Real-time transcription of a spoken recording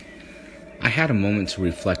had a moment to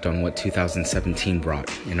reflect on what 2017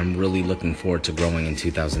 brought, and I'm really looking forward to growing in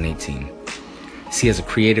 2018. See, as a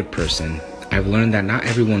creative person, I've learned that not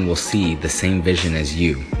everyone will see the same vision as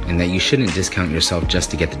you, and that you shouldn't discount yourself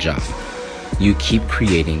just to get the job. You keep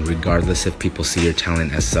creating regardless if people see your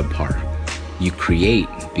talent as subpar. You create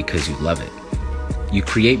because you love it. You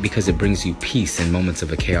create because it brings you peace in moments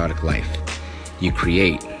of a chaotic life. You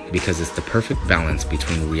create because it's the perfect balance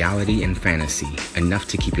between reality and fantasy, enough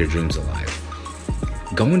to keep your dreams alive.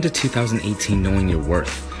 Go into 2018 knowing your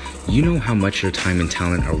worth. You know how much your time and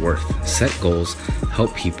talent are worth. Set goals,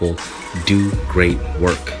 help people, do great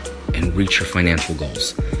work, and reach your financial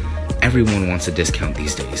goals. Everyone wants a discount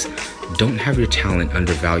these days. Don't have your talent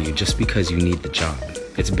undervalued just because you need the job.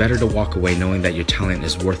 It's better to walk away knowing that your talent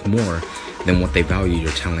is worth more than what they value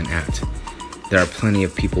your talent at. There are plenty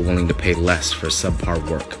of people willing to pay less for subpar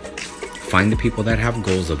work. Find the people that have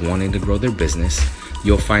goals of wanting to grow their business.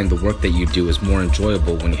 You'll find the work that you do is more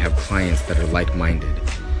enjoyable when you have clients that are like-minded.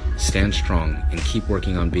 Stand strong and keep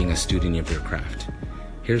working on being a student of your craft.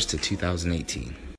 Here's to 2018.